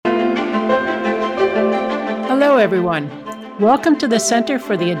everyone. Welcome to the Center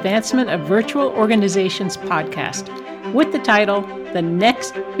for the Advancement of Virtual Organizations podcast with the title, The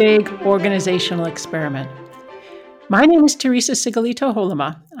Next Big Organizational Experiment. My name is Teresa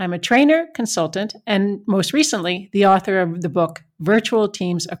Sigolito-Holema. I'm a trainer, consultant, and most recently, the author of the book, Virtual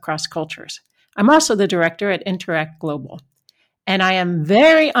Teams Across Cultures. I'm also the director at Interact Global. And I am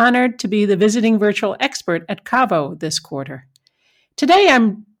very honored to be the visiting virtual expert at Cavo this quarter. Today,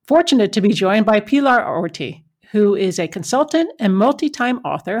 I'm fortunate to be joined by Pilar Orti, who is a consultant and multi-time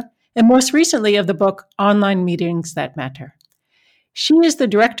author, and most recently of the book, Online Meetings That Matter. She is the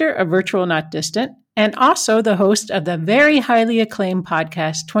director of Virtual Not Distant, and also the host of the very highly acclaimed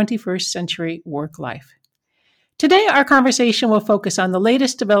podcast, 21st Century Work Life. Today, our conversation will focus on the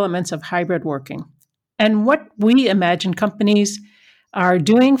latest developments of hybrid working and what we imagine companies are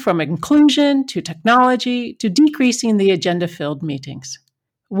doing from inclusion to technology to decreasing the agenda-filled meetings.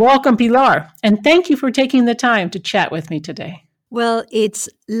 Welcome, Pilar, and thank you for taking the time to chat with me today. Well, it's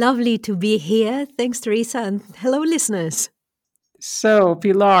lovely to be here. Thanks, Teresa, and hello, listeners. So,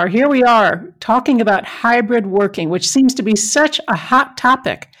 Pilar, here we are talking about hybrid working, which seems to be such a hot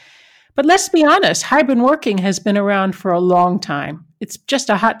topic. But let's be honest, hybrid working has been around for a long time. It's just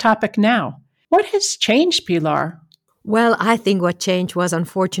a hot topic now. What has changed, Pilar? Well, I think what changed was,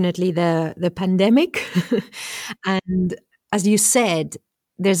 unfortunately, the pandemic. And as you said,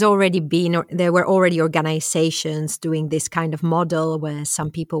 there were already organizations doing this kind of model where some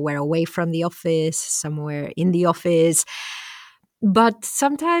people were away from the office, some were in the office. But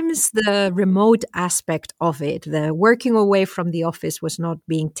sometimes the remote aspect of it, the working away from the office, was not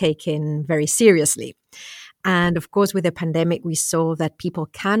being taken very seriously. And of course, with the pandemic, we saw that people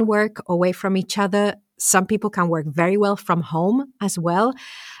can work away from each other. Some people can work very well from home as well.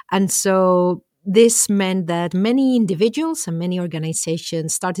 And so this meant that many individuals and many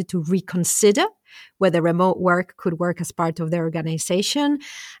organizations started to reconsider whether remote work could work as part of their organization.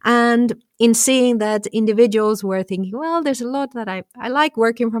 And in seeing that individuals were thinking, well, there's a lot that I like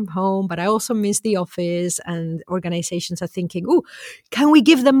working from home, but I also miss the office. And organizations are thinking, can we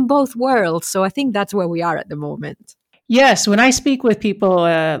give them both worlds? So I think that's where we are at the moment. Yes, when I speak with people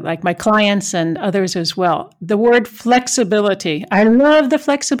like my clients and others as well, the word flexibility, I love the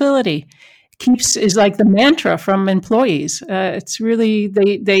flexibility. Is like the mantra from employees. It's really,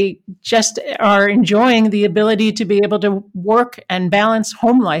 they just are enjoying the ability to be able to work and balance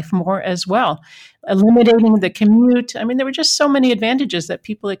home life more as well, eliminating the commute. I mean, there were just so many advantages that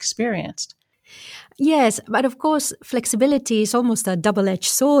people experienced. Yes, but of course, flexibility is almost a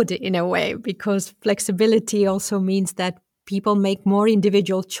double-edged sword in a way, because flexibility also means that people make more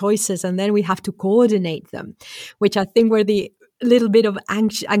individual choices and then we have to coordinate them, which I think were the little bit of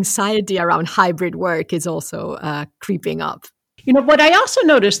anxiety around hybrid work is also creeping up. You know, what I also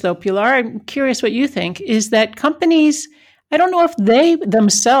noticed, though, Pilar, I'm curious what you think, is that companies, I don't know if they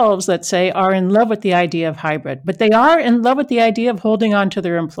themselves, let's say, are in love with the idea of hybrid, but they are in love with the idea of holding on to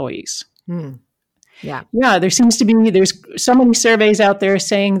their employees. Yeah, there seems to be, there's so many surveys out there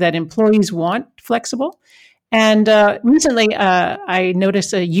saying that employees want flexible. And recently, I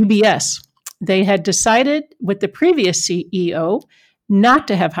noticed a UBS. They had decided with the previous CEO not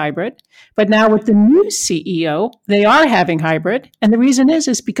to have hybrid, but now with the new CEO, they are having hybrid. And the reason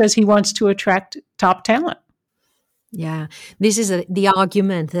is because he wants to attract top talent. Yeah, this is the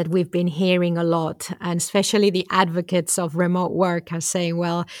argument that we've been hearing a lot, and especially the advocates of remote work are saying,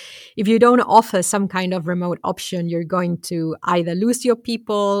 well, if you don't offer some kind of remote option, you're going to either lose your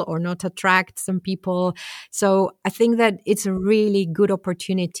people or not attract some people. So I think that it's a really good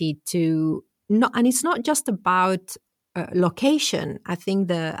opportunity and it's not just about location. I think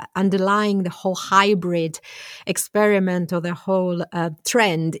the underlying the whole hybrid experiment or the whole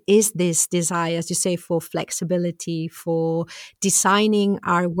trend is this desire, as you say, for flexibility, for designing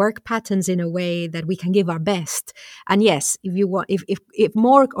our work patterns in a way that we can give our best. And yes, if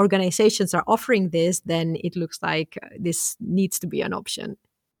more organizations are offering this, then it looks like this needs to be an option.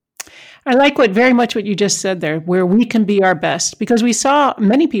 I like very much what you just said there, where we can be our best, because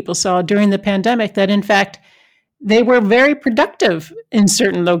many people saw during the pandemic that, in fact, they were very productive in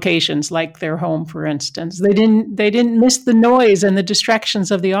certain locations, like their home, for instance. They didn't miss the noise and the distractions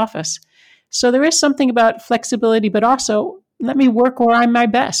of the office. So there is something about flexibility, but also let me work where I'm my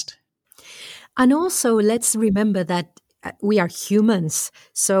best. And also, let's remember that we are humans,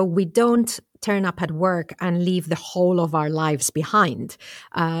 so we don't turn up at work and leave the whole of our lives behind.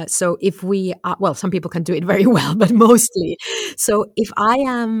 So if we are, some people can do it very well, but mostly. So if I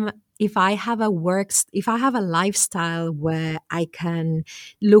am if I have a lifestyle where I can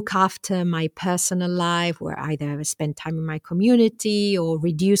look after my personal life, where either I spend time in my community or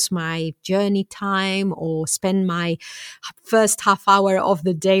reduce my journey time or spend my first half hour of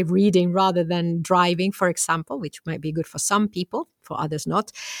the day reading rather than driving, for example, which might be good for some people, for others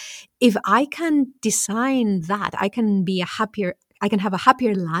not. If I can design that, I can have a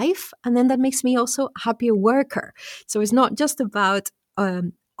happier life, and then that makes me also a happier worker. So it's not just about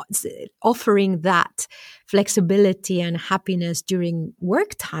offering that flexibility and happiness during work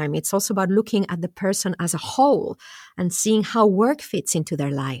time. It's also about looking at the person as a whole and seeing how work fits into their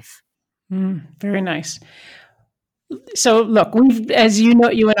life. Very nice. So look, as you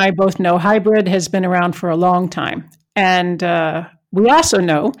know, you and I both know, hybrid has been around for a long time. And we also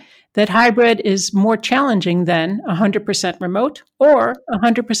know that hybrid is more challenging than 100% remote or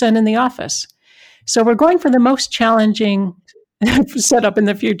 100% in the office. So we're going for the most challenging setup in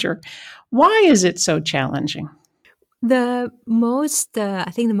the future. Why is it so challenging? I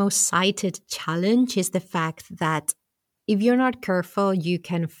think the most cited challenge is the fact that if you're not careful, you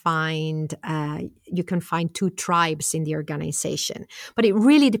can find two tribes in the organization. But it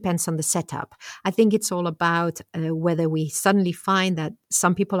really depends on the setup. I think it's all about whether we suddenly find that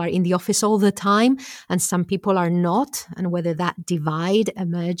some people are in the office all the time and some people are not, and whether that divide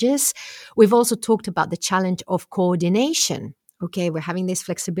emerges. We've also talked about the challenge of coordination. Okay, we're having this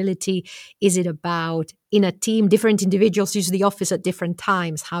flexibility. Is it about in a team, different individuals use the office at different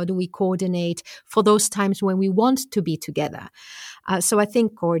times? How do we coordinate for those times when we want to be together? So I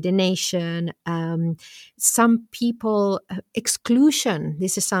think coordination, some people, exclusion,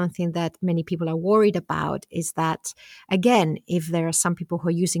 this is something that many people are worried about, is that, again, if there are some people who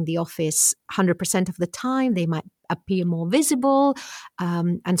are using the office 100% of the time, they might appear more visible.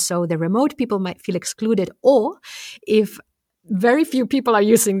 And so the remote people might feel excluded. Or if very few people are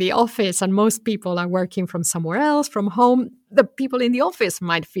using the office and most people are working from somewhere else, from home, the people in the office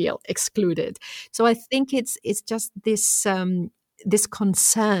might feel excluded. So I think it's just this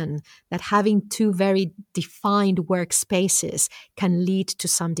concern that having two very defined workspaces can lead to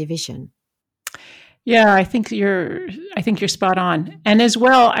some division. Yeah, I think you're spot on. And as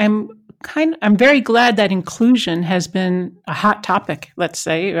well, I'm very glad that inclusion has been a hot topic, let's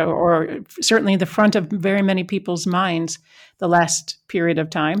say, or certainly the front of very many people's minds the last period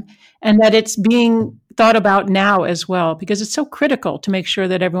of time, and that it's being thought about now as well, because it's so critical to make sure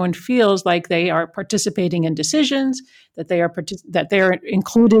that everyone feels like they are participating in decisions, that they are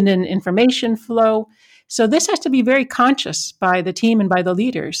included in information flow. So this has to be very conscious by the team and by the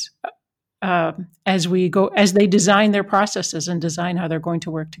leaders as they design their processes and design how they're going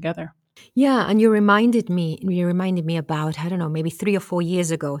to work together. Yeah, and you reminded me about, I don't know, maybe 3 or 4 years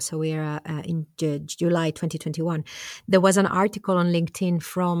ago. So we're in July 2021. There was an article on LinkedIn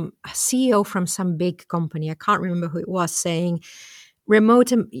from a CEO from some big company. I can't remember who it was, saying,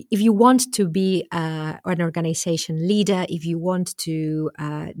 if you want to be an organization leader, if you want to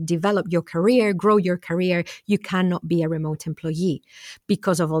develop your career, grow your career, you cannot be a remote employee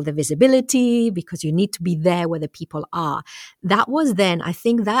because of all the visibility, because you need to be there where the people are. That was then. I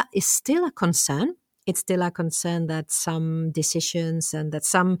think that is still a concern. It's still a concern that some decisions and that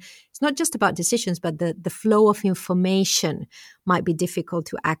it's not just about decisions, but the flow of information might be difficult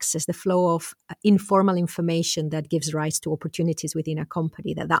to access, the flow of informal information that gives rise to opportunities within a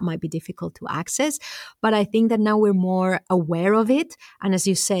company, that might be difficult to access. But I think that now we're more aware of it. And as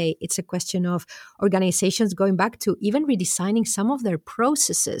you say, it's a question of organizations going back to even redesigning some of their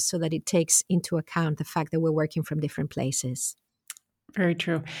processes so that it takes into account the fact that we're working from different places. Very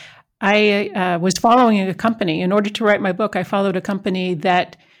true. I was following a company. In order to write my book, I followed a company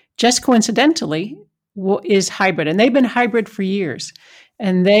that just coincidentally is hybrid. And they've been hybrid for years.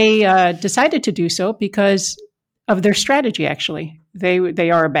 And they decided to do so because of their strategy, actually.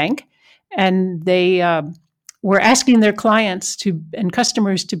 They are a bank, and they were asking their clients and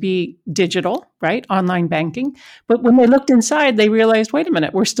customers to be digital, right? Online banking. But when they looked inside, they realized, wait a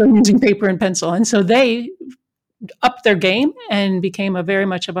minute, we're still using paper and pencil. And so they upped their game and became very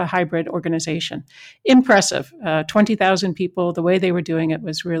much of a hybrid organization. Impressive. 20,000 people. The way they were doing it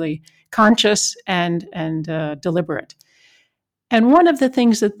was really conscious and deliberate. And one of the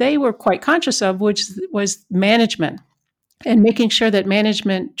things that they were quite conscious of was management, and making sure that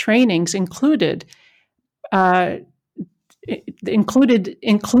management trainings included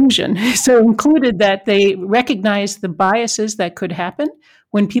inclusion. So included that they recognized the biases that could happen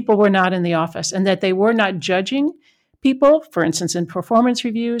when people were not in the office, and that they were not judging people, for instance, in performance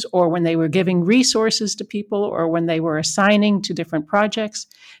reviews, or when they were giving resources to people, or when they were assigning to different projects,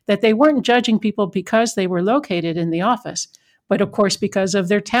 that they weren't judging people because they were located in the office, but of course, because of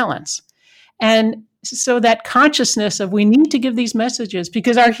their talents. And so that consciousness of we need to give these messages,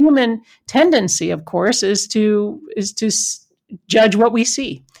 because our human tendency, of course, is to judge what we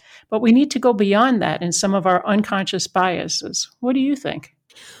see. But we need to go beyond that in some of our unconscious biases. What do you think?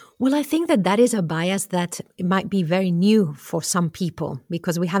 Well, I think that is a bias that might be very new for some people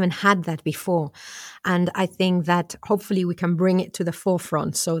because we haven't had that before. And I think that hopefully we can bring it to the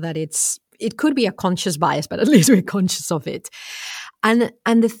forefront so that it could be a conscious bias, but at least we're conscious of it. And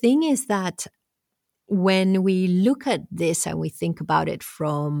the thing is that when we look at this and we think about it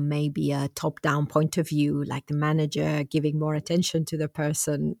from maybe a top-down point of view, like the manager giving more attention to the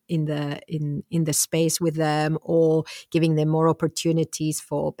person in the space with them, or giving them more opportunities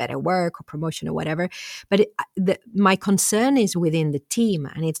for better work or promotion or whatever. But my concern is within the team,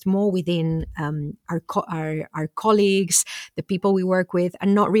 and it's more within our colleagues, the people we work with,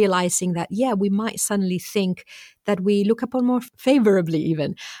 and not realizing that, we might suddenly think that we look upon more favorably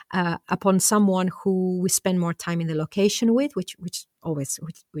even upon someone who we spend more time in the location with, which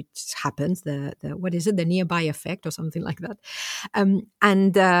happens, the what is it, the nearby effect or something like that, and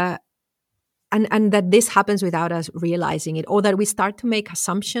that this happens without us realizing it, or that we start to make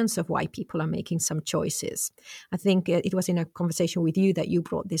assumptions of why people are making some choices. I think it was in a conversation with you that you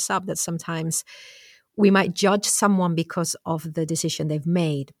brought this up, that sometimes we might judge someone because of the decision they've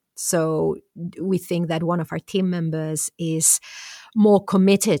made. So we think that one of our team members is more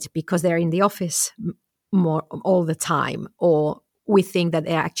committed because they're in the office more all the time, or we think that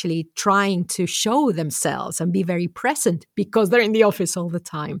they're actually trying to show themselves and be very present because they're in the office all the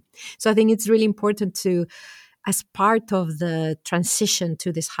time. So I think it's really important to, as part of the transition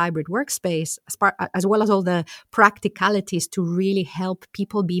to this hybrid workspace, as well as all the practicalities, to really help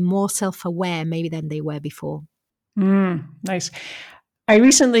people be more self-aware maybe than they were before. Nice. I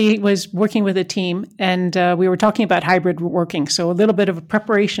recently was working with a team, and we were talking about hybrid working, so a little bit of a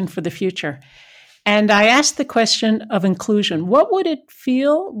preparation for the future. And I asked the question of inclusion. What would it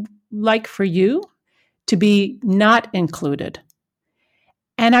feel like for you to be not included?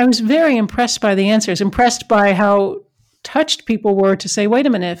 And I was very impressed by the answers, impressed by how touched people were to say, wait a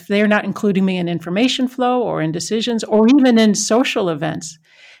minute, if they're not including me in information flow or in decisions or even in social events,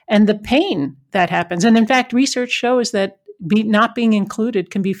 and the pain that happens. And in fact, research shows that not being included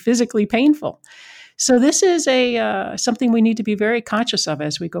can be physically painful. So this is something we need to be very conscious of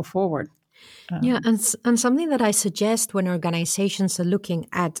as we go forward. And something that I suggest when organizations are looking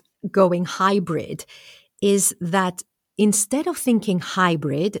at going hybrid is that instead of thinking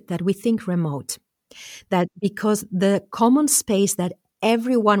hybrid, that we think remote. That because the common space that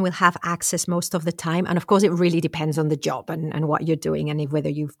everyone will have access most of the time, and of course it really depends on the job and what you're doing and whether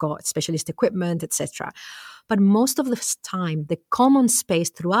you've got specialist equipment, etc. But most of the time, the common space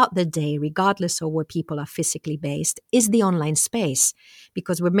throughout the day, regardless of where people are physically based, is the online space,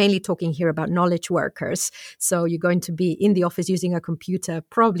 because we're mainly talking here about knowledge workers. So you're going to be in the office using a computer,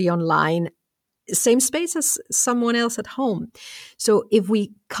 probably online, same space as someone else at home. So if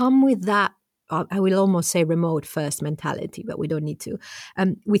we come with that, I will almost say remote first mentality, but we don't need to.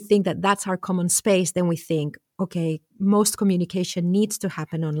 We think that that's our common space. Then we think, okay, most communication needs to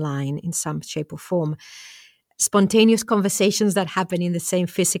happen online in some shape or form. Spontaneous conversations that happen in the same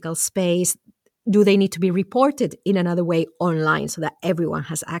physical space, do they need to be reported in another way online so that everyone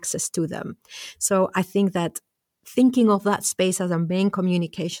has access to them? So I think that thinking of that space as a main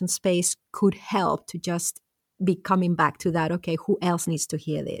communication space could help to just be coming back to that, okay, who else needs to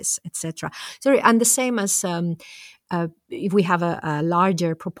hear this, etc. So, and the same as if we have a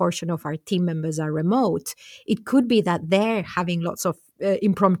larger proportion of our team members are remote, it could be that they're having lots of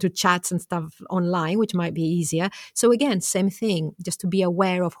impromptu chats and stuff online, which might be easier. So again, same thing, just to be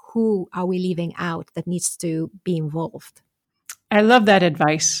aware of who are we leaving out that needs to be involved. I love that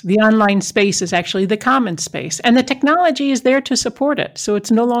advice. The online space is actually the common space, and the technology is there to support it. So that's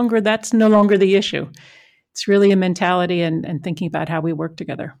no longer the issue. It's really a mentality and thinking about how we work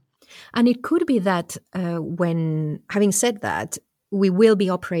together. And it could be that having said that, we will be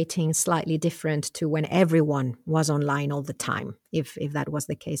operating slightly different to when everyone was online all the time, if that was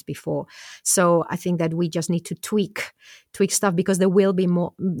the case before. So I think that we just need to tweak stuff, because there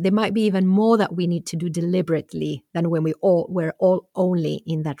might be even more that we need to do deliberately than when we're all only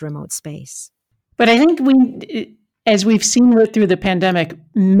in that remote space. But I think as we've seen through the pandemic,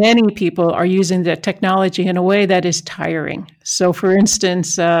 many people are using the technology in a way that is tiring. So, for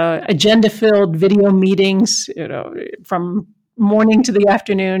instance, agenda-filled video meetings, from morning to the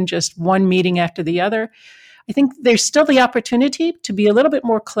afternoon, just one meeting after the other. I think there's still the opportunity to be a little bit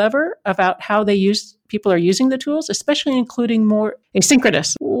more clever about how people are using the tools, especially including more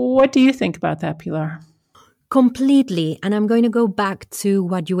asynchronous. What do you think about that, Pilar? Completely. And I'm going to go back to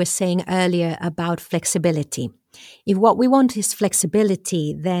what you were saying earlier about flexibility. If what we want is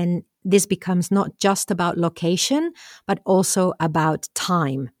flexibility, then this becomes not just about location, but also about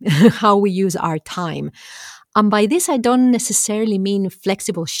time, how we use our time. And by this, I don't necessarily mean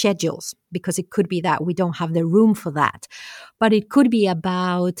flexible schedules, because it could be that we don't have the room for that. But it could be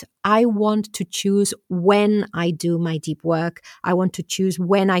about, I want to choose when I do my deep work. I want to choose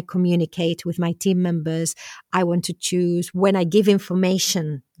when I communicate with my team members. I want to choose when I give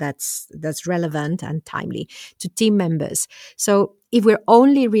information that's relevant and timely to team members. So if we're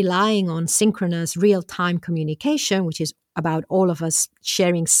only relying on synchronous real-time communication, which is about all of us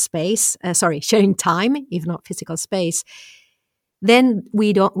sharing sharing time, if not physical space, then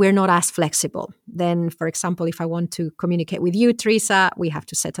we're not as flexible. Then, for example, if I want to communicate with you, Teresa, we have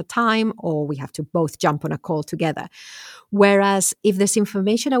to set a time, or we have to both jump on a call together. Whereas if there's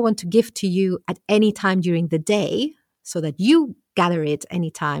information I want to give to you at any time during the day, so that you gather it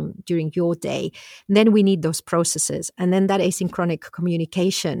anytime during your day, then we need those processes. And then that asynchronic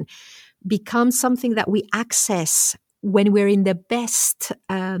communication becomes something that we access when we're in the best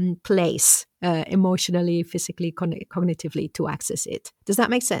place emotionally, physically, cognitively to access it. Does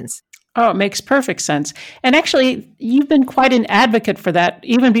that make sense? Oh, it makes perfect sense. And you've been quite an advocate for that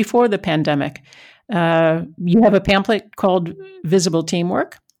even before the pandemic. You have a pamphlet called Visible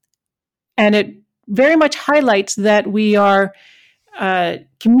Teamwork, and it very much highlights that we are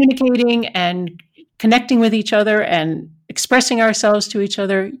communicating and connecting with each other and expressing ourselves to each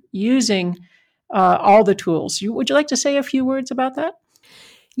other using all the tools. Would you like to say a few words about that?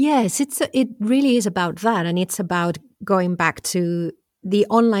 Yes, it really is about that. And it's about going back to the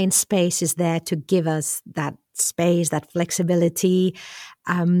online space is there to give us that space, that flexibility.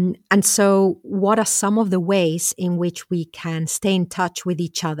 And so what are some of the ways in which we can stay in touch with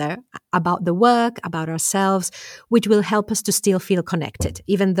each other about the work, about ourselves, which will help us to still feel connected,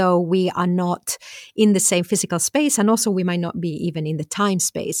 even though we are not in the same physical space, and also we might not be even in the time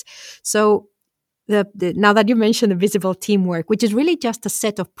space. So now that you mentioned the visible teamwork, which is really just a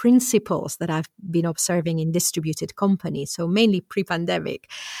set of principles that I've been observing in distributed companies, so mainly pre-pandemic.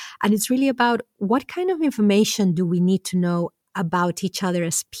 And it's really about what kind of information do we need to know about each other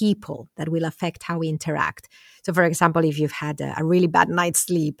as people that will affect how we interact. So, for example, if you've had a really bad night's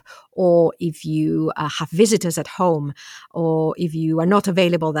sleep, or if you have visitors at home, or if you are not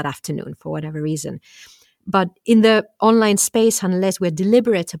available that afternoon for whatever reason. But in the online space, unless we're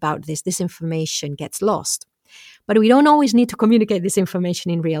deliberate about this information gets lost. But we don't always need to communicate this information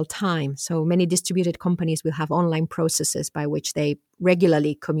in real time. So many distributed companies will have online processes by which they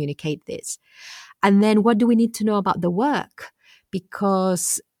regularly communicate this. And then what do we need to know about the work?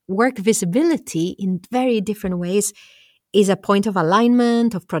 Because work visibility in very different ways is a point of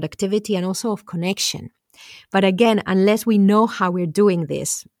alignment, of productivity, and also of connection. But again, unless we know how we're doing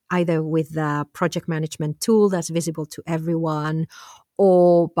this, either with the project management tool that's visible to everyone,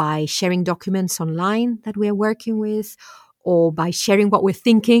 or by sharing documents online that we're working with, or by sharing what we're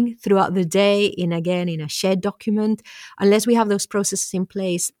thinking throughout the day in a shared document, unless we have those processes in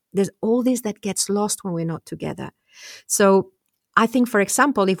place, there's all this that gets lost when we're not together. So I think, for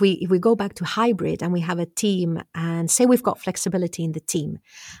example, if we go back to hybrid and we have a team, and say we've got flexibility in the team,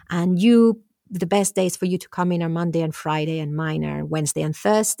 and the best days for you to come in are Monday and Friday, and mine are Wednesday and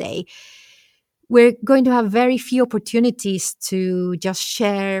Thursday, we're going to have very few opportunities to just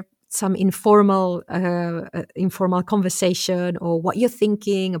share some informal conversation, or what you're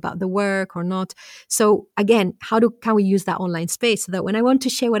thinking about the work or not. So again, can we use that online space so that when I want to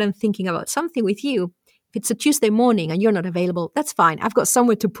share what I'm thinking about something with you, if it's a Tuesday morning and you're not available, that's fine. I've got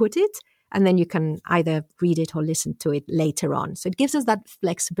somewhere to put it, and then you can either read it or listen to it later on. So it gives us that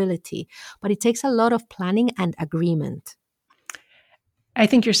flexibility, but it takes a lot of planning and agreement. I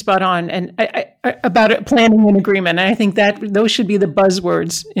think you're spot on, and about it, planning and agreement. And I think that those should be the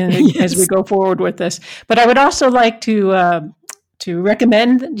buzzwords as we go forward with this. But I would also like to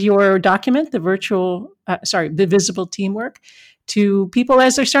recommend your document, the Visible Teamwork, to people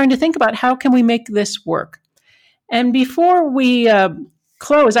as they're starting to think about how can we make this work. And before we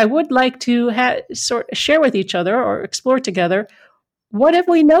close, I would like to share with each other or explore together, what have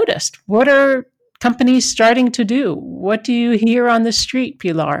we noticed? What are companies starting to do? What do you hear on the street,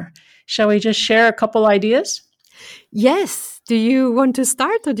 Pilar? Shall we just share a couple ideas? Yes. Do you want to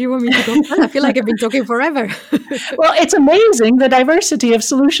start, or do you want me to go first? I feel like I've been talking forever. Well, it's amazing, the diversity of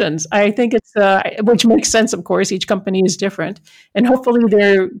solutions. I think it's, which makes sense, of course. Each company is different. And hopefully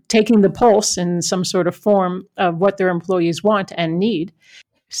they're taking the pulse in some sort of form of what their employees want and need.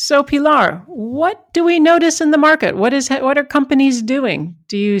 So, Pilar, what do we notice in the market? What are companies doing?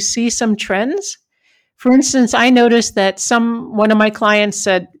 Do you see some trends? For instance, I noticed that one of my clients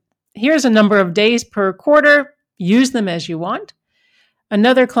said, here's a number of days per quarter, use them as you want.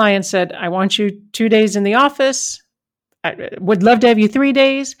 Another client said, I want you 2 days in the office. I would love to have you 3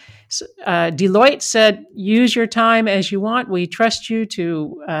 days. Deloitte said, use your time as you want. We trust you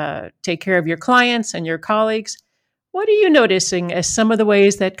to take care of your clients and your colleagues. What are you noticing as some of the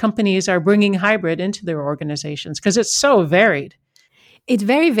ways that companies are bringing hybrid into their organizations? Because it's so varied. It's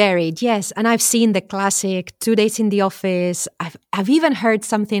very varied, yes. And I've seen the classic 2 days in the office. I've even heard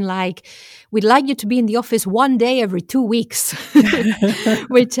something like, we'd like you to be in the office 1 day every 2 weeks.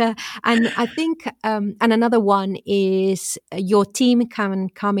 Which, and I think, and another one is your team can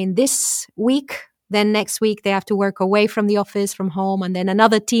come in this week. Then next week, they have to work away from the office, from home, and then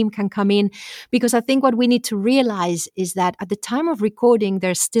another team can come in. Because I think what we need to realize is that at the time of recording,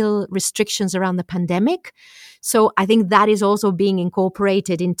 there's still restrictions around the pandemic. So I think that is also being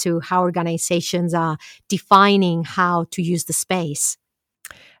incorporated into how organizations are defining how to use the space.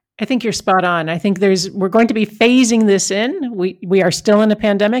 I think you're spot on. I think we're going to be phasing this in. We are still in a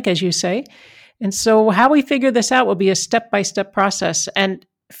pandemic, as you say. And so how we figure this out will be a step-by-step process. And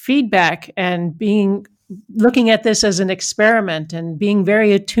feedback and looking at this as an experiment and being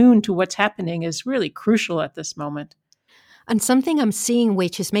very attuned to what's happening is really crucial at this moment. And something I'm seeing,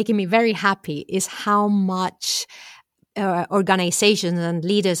 which is making me very happy, is how much organizations and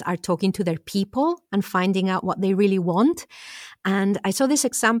leaders are talking to their people and finding out what they really want. And I saw this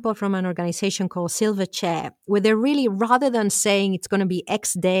example from an organization called Silverchair, where they're really, rather than saying it's going to be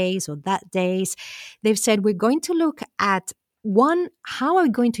X days or that days, they've said, we're going to look at one, how are we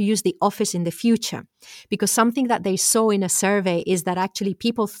going to use the office in the future? Because something that they saw in a survey is that actually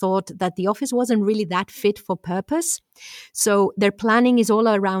people thought that the office wasn't really that fit for purpose. So their planning is all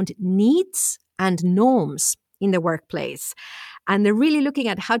around needs and norms in the workplace. And they're really looking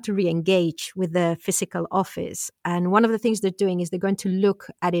at how to re-engage with the physical office. And one of the things they're doing is they're going to look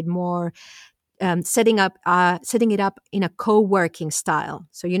at it more setting it up in a co-working style.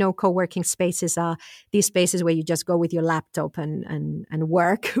 So, co-working spaces are these spaces where you just go with your laptop and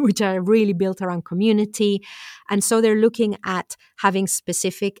work, which are really built around community. And so they're looking at having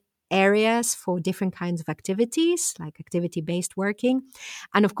specific areas for different kinds of activities, like activity-based working.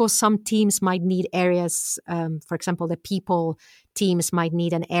 And of course, some teams might need areas, for example, the people teams might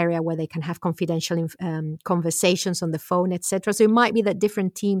need an area where they can have confidential conversations on the phone, etc. So it might be that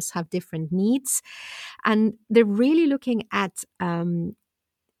different teams have different needs. And they're really looking at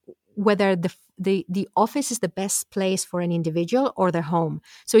whether the office is the best place for an individual or their home.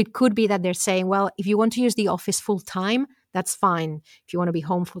 So it could be that they're saying, well, if you want to use the office full time, that's fine. If you want to be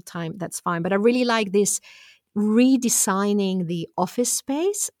home full time, that's fine. But I really like this redesigning the office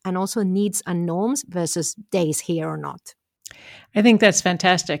space and also needs and norms versus days here or not. I think that's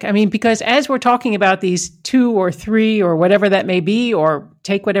fantastic. I mean, because as we're talking about these 2 or 3 or whatever that may be, or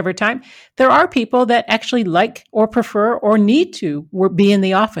take whatever time, there are people that actually like or prefer or need to be in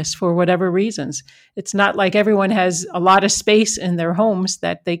the office for whatever reasons. It's not like everyone has a lot of space in their homes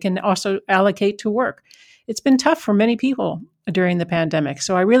that they can also allocate to work. It's been tough for many people during the pandemic.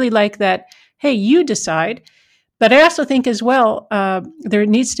 So I really like that, hey, you decide. But I also think as well, there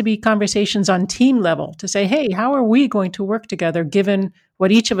needs to be conversations on team level to say, hey, how are we going to work together given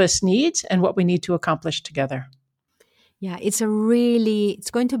what each of us needs and what we need to accomplish together? Yeah, it's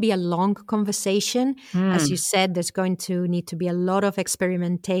going to be a long conversation. As you said, there's going to need to be a lot of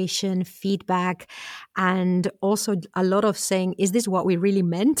experimentation, feedback, and also a lot of saying, is this what we really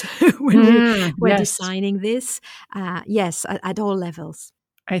meant when we're designing this? Yes, at all levels.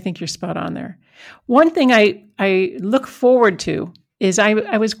 I think you're spot on there. One thing I look forward to is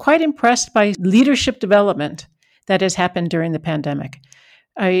I was quite impressed by leadership development that has happened during the pandemic.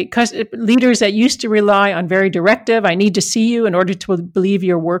 Because leaders that used to rely on very directive, I need to see you in order to believe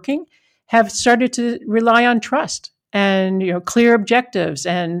you're working, have started to rely on trust and clear objectives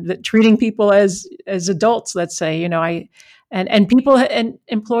and treating people as adults. Let's say and people and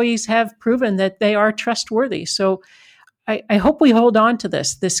employees have proven that they are trustworthy. So I hope we hold on to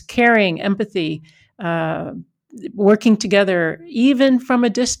this caring, empathy, working together, even from a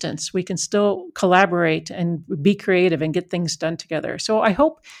distance. We can still collaborate and be creative and get things done together. So I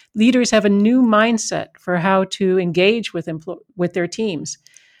hope leaders have a new mindset for how to engage with their teams.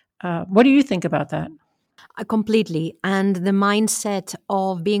 What do you think about that? Completely. And the mindset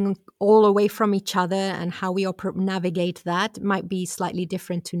of being all away from each other and how we navigate that might be slightly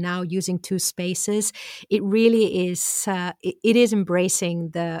different to now using 2 spaces. It really is, it is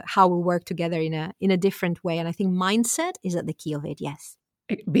embracing how we work together in a different way. And I think mindset is at the key of it, yes.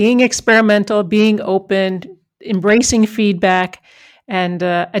 Being experimental, being open, embracing feedback, and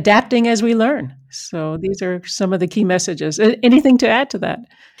adapting as we learn. So these are some of the key messages. Anything to add to that?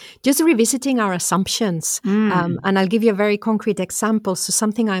 Just revisiting our assumptions. And I'll give you a very concrete example. So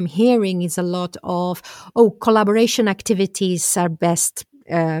something I'm hearing is a lot of, collaboration activities are best.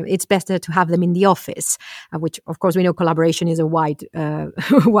 It's better to have them in the office, which of course we know collaboration is a wide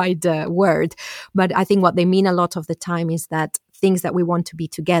word. But I think what they mean a lot of the time is that things that we want to be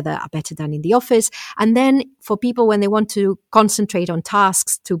together are better done in the office. And then for people when they want to concentrate on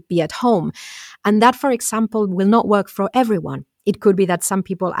tasks, to be at home. And that, for example, will not work for everyone. It could be that some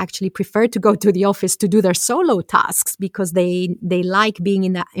people actually prefer to go to the office to do their solo tasks because they like being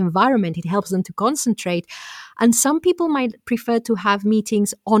in that environment. It helps them to concentrate. And some people might prefer to have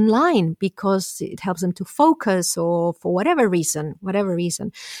meetings online because it helps them to focus, or for whatever reason.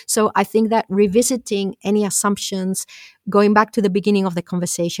 So I think that revisiting any assumptions, going back to the beginning of the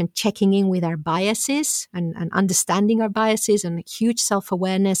conversation, checking in with our biases and understanding our biases, and huge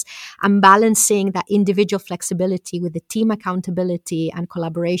self-awareness, and balancing that individual flexibility with the team accountability and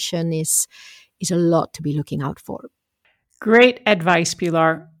collaboration is a lot to be looking out for. Great advice,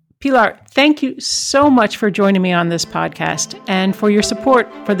 Pilar. Pilar, thank you so much for joining me on this podcast and for your support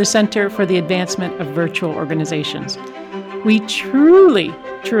for the Center for the Advancement of Virtual Organizations. We truly,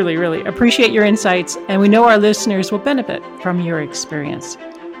 really appreciate your insights, and we know our listeners will benefit from your experience.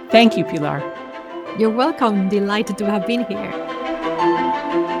 Thank you, Pilar. You're welcome. Delighted to have been here.